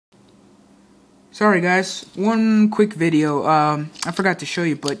Sorry guys, one quick video. I forgot to show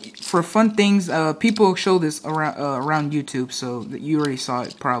you, but for fun things, people show this around YouTube, so that you already saw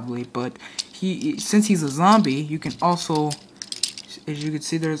it probably. But since he's a zombie, you can also, as you can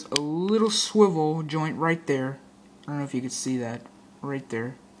see, there's a little swivel joint right there. I don't know if you can see that right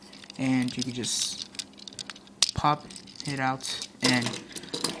there, and you can just pop it out and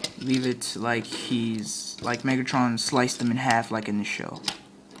leave it like Megatron sliced them in half, like in the show.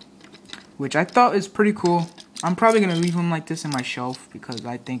 Which I thought is pretty cool. I'm probably going to leave them like this in my shelf because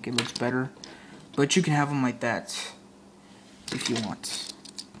I think it looks better. But you can have them like that if you want.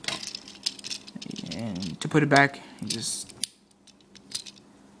 And to put it back, you just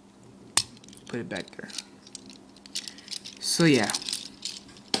put it back there. So yeah.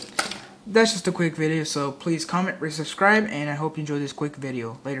 That's just a quick video. So please comment, rate, subscribe, and I hope you enjoyed this quick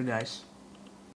video. Later guys.